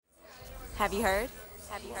Have you heard?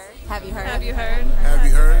 Have you heard? Have you heard? Have you heard? Have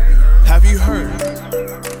you heard? Have you heard?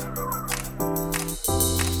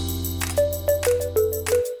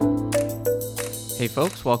 Hey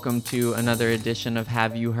folks, welcome to another edition of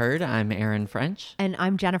Have You Heard? I'm Aaron French. And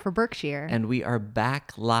I'm Jennifer Berkshire. And we are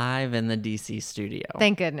back live in the DC studio.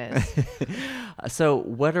 Thank goodness. So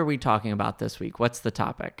what are we talking about this week? What's the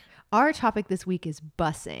topic? Our topic this week is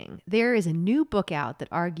busing. There is a new book out that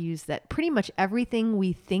argues that pretty much everything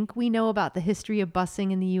we think we know about the history of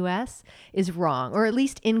busing in the U.S. is wrong, or at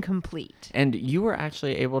least incomplete. And you were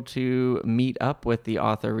actually able to meet up with the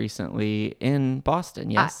author recently in Boston,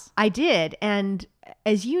 yes? I did. And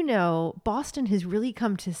as you know, Boston has really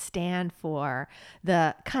come to stand for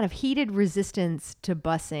the kind of heated resistance to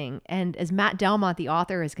busing. And as Matt Delmont, the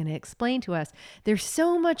author, is going to explain to us, there's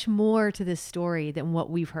so much more to this story than what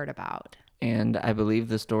we've heard about. And I believe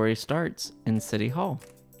the story starts in City Hall.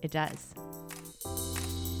 It does.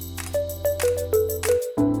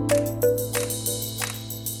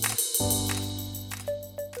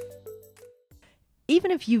 Even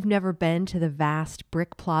if you've never been to the vast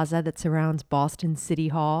brick plaza that surrounds Boston City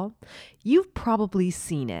Hall, you've probably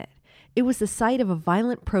seen it. It was the site of a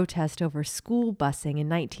violent protest over school busing in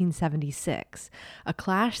 1976, a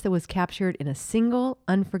clash that was captured in a single,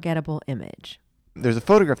 unforgettable image. There's a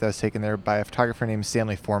photograph that was taken there by a photographer named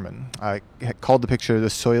Stanley Foreman, called the picture "The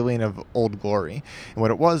Soiling of Old Glory." And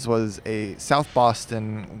what it was a South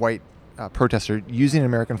Boston white protester using an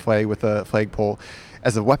American flag with a flagpole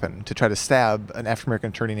as a weapon to try to stab an African-American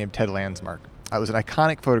attorney named Ted Landsmark. It was an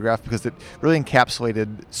iconic photograph because it really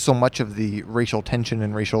encapsulated so much of the racial tension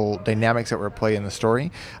and racial dynamics that were at play in the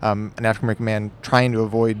story. An African-American man trying to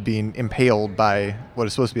avoid being impaled by what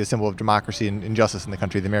is supposed to be a symbol of democracy and justice in the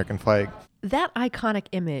country, the American flag. That iconic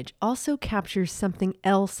image also captures something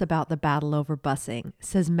else about the battle over busing,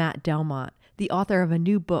 says Matt Delmont, the author of a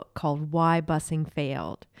new book called Why Busing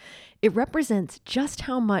Failed. It represents just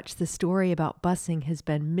how much the story about busing has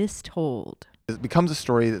been mistold. It becomes a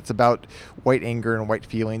story that's about white anger and white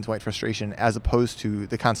feelings, white frustration, as opposed to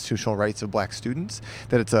the constitutional rights of black students.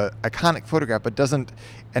 That it's an iconic photograph, but doesn't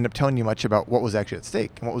end up telling you much about what was actually at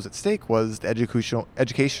stake. And what was at stake was the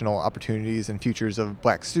educational opportunities and futures of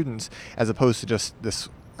black students, as opposed to just this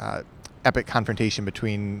epic confrontation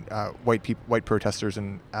between white protesters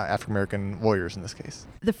and African-American lawyers in this case.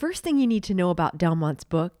 The first thing you need to know about Delmont's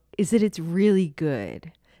book is that it's really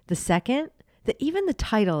good. The second, that even the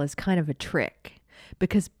title is kind of a trick,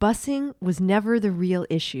 because busing was never the real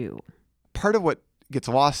issue. Part of what gets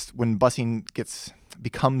lost when busing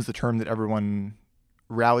becomes the term that everyone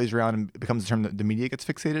rallies around and becomes the term that the media gets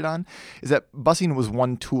fixated on is that busing was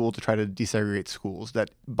one tool to try to desegregate schools,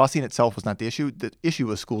 that busing itself was not the issue. The issue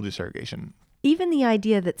was school desegregation. Even the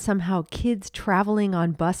idea that somehow kids traveling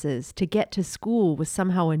on buses to get to school was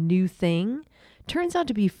somehow a new thing turns out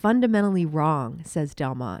to be fundamentally wrong, says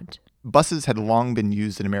Delmont. Buses had long been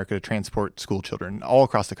used in America to transport school children all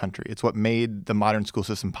across the country. It's what made the modern school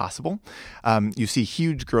system possible. You see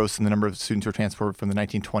huge growth in the number of students who are transported from the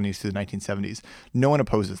 1920s to the 1970s. No one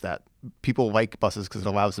opposes that. People like buses because it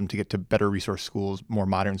allows them to get to better resource schools, more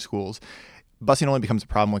modern schools. Busing only becomes a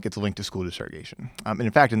problem when it gets linked to school desegregation. And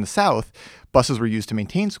in fact, in the South, buses were used to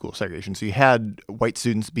maintain school segregation. So you had white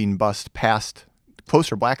students being bused past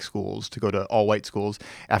closer black schools to go to all white schools,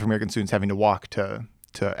 African-American students having to walk to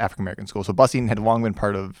African-American schools. So busing had long been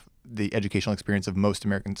part of the educational experience of most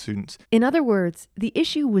American students. In other words, the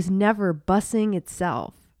issue was never busing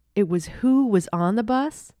itself. It was who was on the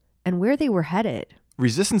bus and where they were headed.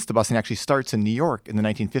 Resistance to busing actually starts in New York in the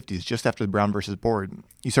 1950s, just after the Brown versus Board.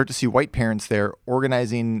 You start to see white parents there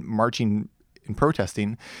organizing, marching, and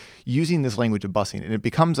protesting using this language of busing. And it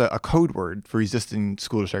becomes a code word for resisting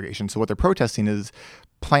school desegregation. So what they're protesting is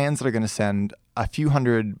plans that are going to send a few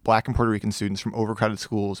hundred black and Puerto Rican students from overcrowded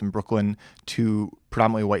schools in Brooklyn to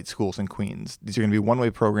predominantly white schools in Queens. These are going to be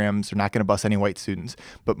one-way programs. They're not going to bus any white students.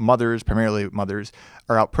 But mothers, primarily mothers,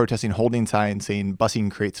 are out protesting, holding signs saying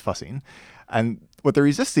busing creates fussing. And what they're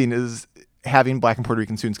resisting is having black and Puerto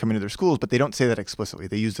Rican students come into their schools, but they don't say that explicitly.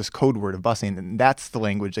 They use this code word of busing, and that's the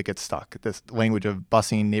language that gets stuck, this language of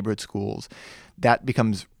busing, neighborhood schools. That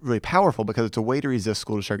becomes really powerful because it's a way to resist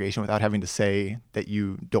school desegregation without having to say that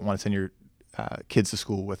you don't want to send your kids to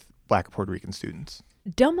school with black or Puerto Rican students.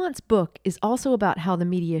 Delmont's book is also about how the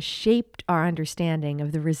media shaped our understanding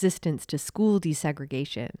of the resistance to school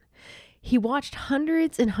desegregation. He watched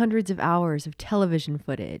hundreds and hundreds of hours of television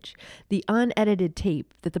footage, the unedited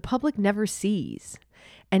tape that the public never sees.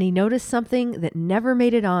 And he noticed something that never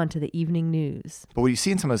made it on to the evening news. But what you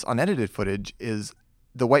see in some of this unedited footage is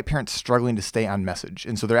the white parents struggling to stay on message.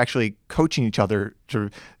 And so they're actually coaching each other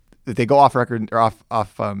to, that they go off record or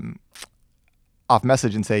off off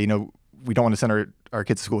message and say, we don't want to send our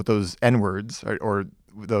kids to school with those N-words or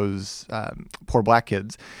those poor black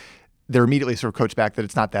kids, they're immediately sort of coached back that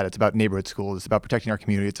it's not that. It's about neighborhood schools. It's about protecting our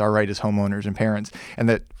community. It's our right as homeowners and parents. And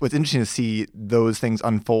that what's interesting to see those things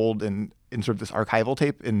unfold in sort of this archival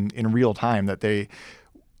tape in real time, that they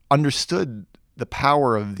understood the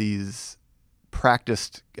power of these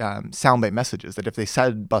practiced soundbite messages, that if they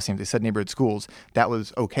said busing, if they said neighborhood schools, that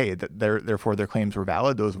was okay, that therefore their claims were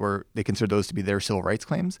valid. They considered those to be their civil rights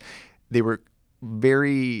claims. They were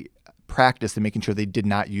very practiced in making sure they did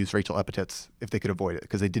not use racial epithets if they could avoid it,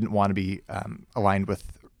 because they didn't want to be aligned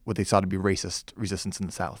with what they saw to be racist resistance in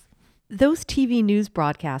the South. Those TV news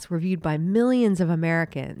broadcasts were viewed by millions of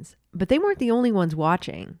Americans, but they weren't the only ones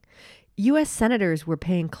watching. U.S. senators were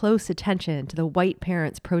paying close attention to the white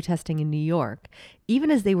parents protesting in New York,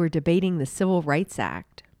 even as they were debating the Civil Rights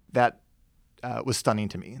Act. That was stunning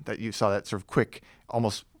to me, that you saw that sort of quick,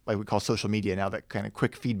 almost like we call social media now, that kind of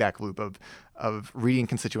quick feedback loop of reading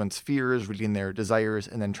constituents' fears, reading their desires,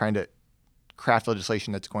 and then trying to craft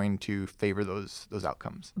legislation that's going to favor those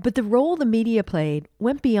outcomes. But the role the media played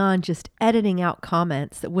went beyond just editing out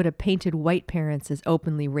comments that would have painted white parents as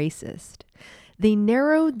openly racist. They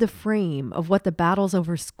narrowed the frame of what the battles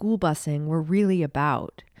over school busing were really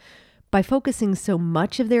about. By focusing so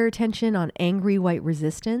much of their attention on angry white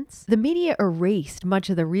resistance, the media erased much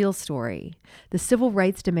of the real story, the civil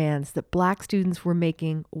rights demands that black students were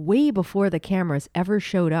making way before the cameras ever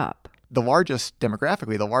showed up.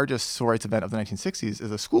 Demographically, the largest civil rights event of the 1960s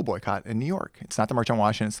is a school boycott in New York. It's not the March on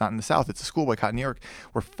Washington, it's not in the South, it's a school boycott in New York,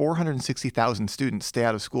 where 460,000 students stay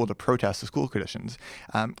out of school to protest the school conditions.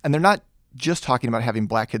 And they're not just talking about having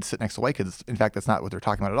black kids sit next to white kids. In fact, that's not what they're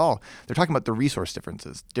talking about at all. They're talking about the resource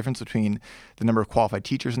differences, difference between the number of qualified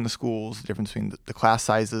teachers in the schools, the difference between the class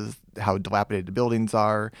sizes, how dilapidated the buildings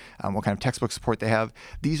are, what kind of textbook support they have.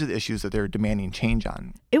 These are the issues that they're demanding change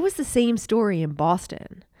on. It was the same story in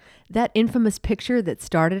Boston. That infamous picture that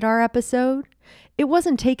started our episode, it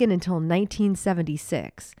wasn't taken until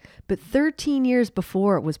 1976, but 13 years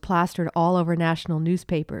before it was plastered all over national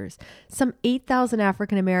newspapers. Some 8,000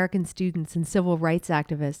 African American students and civil rights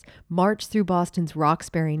activists marched through Boston's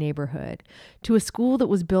Roxbury neighborhood to a school that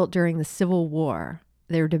was built during the Civil War.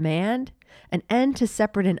 Their demand? An end to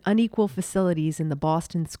separate and unequal facilities in the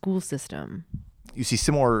Boston school system. You see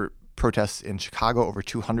similar protests in Chicago. Over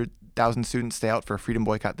 200,000 students stay out for a freedom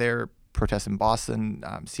boycott there. Protests in Boston,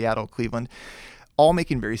 Seattle, Cleveland, all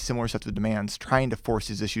making very similar sets of demands, trying to force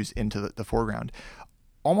these issues into the foreground.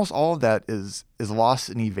 Almost all of that is lost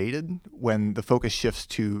and evaded when the focus shifts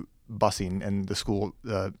to busing and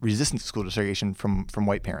the resistance to school desegregation from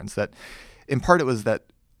white parents. That, in part, it was that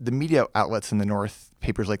the media outlets in the North,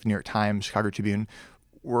 papers like the New York Times, Chicago Tribune,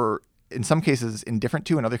 were in some cases indifferent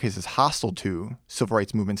to, in other cases hostile to, civil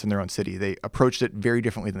rights movements in their own city. They approached it very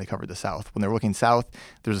differently than they covered the South. When they were looking south,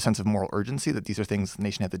 there's a sense of moral urgency that these are things the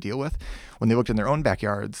nation had to deal with. When they looked in their own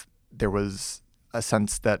backyards, there was a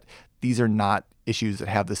sense that these are not issues that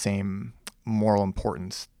have the same moral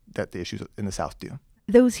importance that the issues in the South do.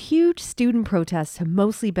 Those huge student protests have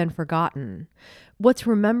mostly been forgotten. What's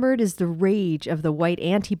remembered is the rage of the white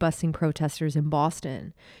anti-busing protesters in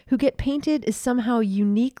Boston, who get painted as somehow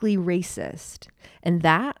uniquely racist. And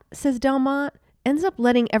that, says Delmont, ends up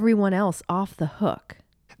letting everyone else off the hook.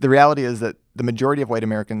 The reality is that the majority of white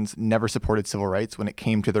Americans never supported civil rights when it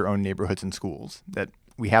came to their own neighborhoods and schools. That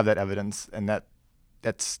we have that evidence, and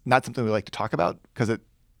that's not something we like to talk about because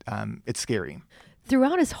it's scary.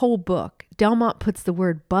 Throughout his whole book, Delmont puts the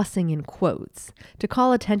word busing in quotes to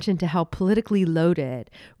call attention to how politically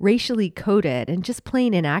loaded, racially coded, and just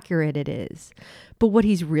plain inaccurate it is. But what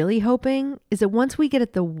he's really hoping is that once we get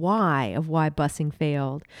at the why of why busing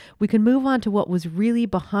failed, we can move on to what was really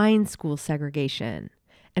behind school segregation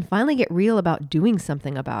and finally get real about doing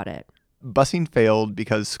something about it. Busing failed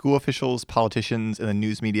because school officials, politicians, and the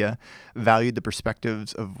news media valued the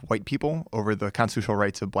perspectives of white people over the constitutional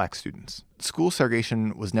rights of black students. School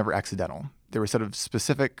segregation was never accidental. There were sort of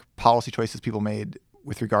specific policy choices people made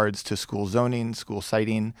with regards to school zoning, school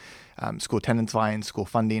siting, school attendance lines, school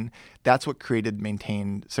funding. That's what created,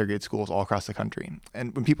 maintained segregated schools all across the country.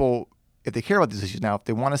 And when people, if they care about these issues now, if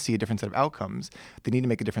they want to see a different set of outcomes, they need to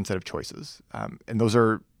make a different set of choices. And those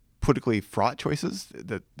are politically fraught choices.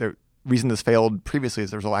 The reason this failed previously is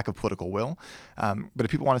there was a lack of political will. But if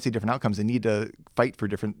people want to see different outcomes, they need to fight for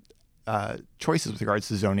different choices with regards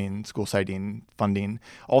to zoning, school siting, funding,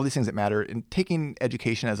 all these things that matter, and taking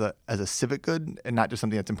education as a civic good and not just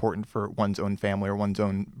something that's important for one's own family or one's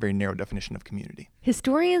own very narrow definition of community.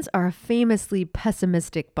 Historians are a famously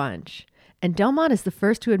pessimistic bunch, and Delmont is the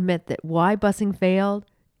first to admit that Why Busing Failed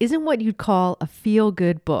isn't what you'd call a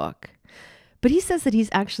feel-good book. But he says that he's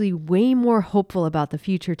actually way more hopeful about the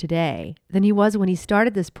future today than he was when he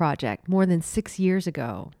started this project more than 6 years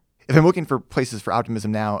ago. If I'm looking for places for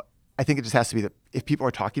optimism now, I think it just has to be that if people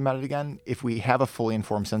are talking about it again, if we have a fully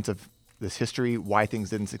informed sense of this history, why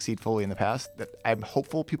things didn't succeed fully in the past, that I'm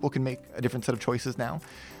hopeful people can make a different set of choices now.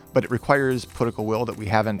 But it requires political will that we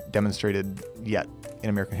haven't demonstrated yet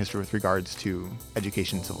in American history with regards to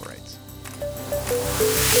education and civil rights.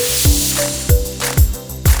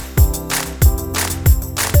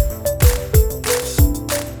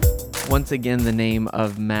 Once again, the name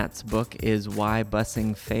of Matt's book is Why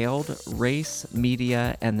Busing Failed: Race,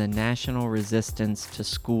 Media, and the National Resistance to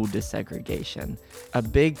School Desegregation. A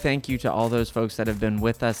big thank you to all those folks that have been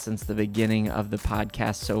with us since the beginning of the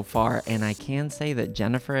podcast so far, and I can say that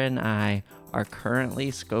Jennifer and I are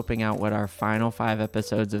currently scoping out what our final 5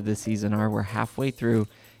 episodes of this season are. We're halfway through,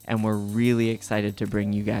 and we're really excited to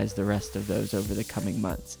bring you guys the rest of those over the coming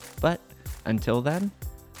months. But until then,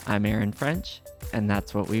 I'm Aaron French, and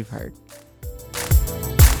that's what we've heard.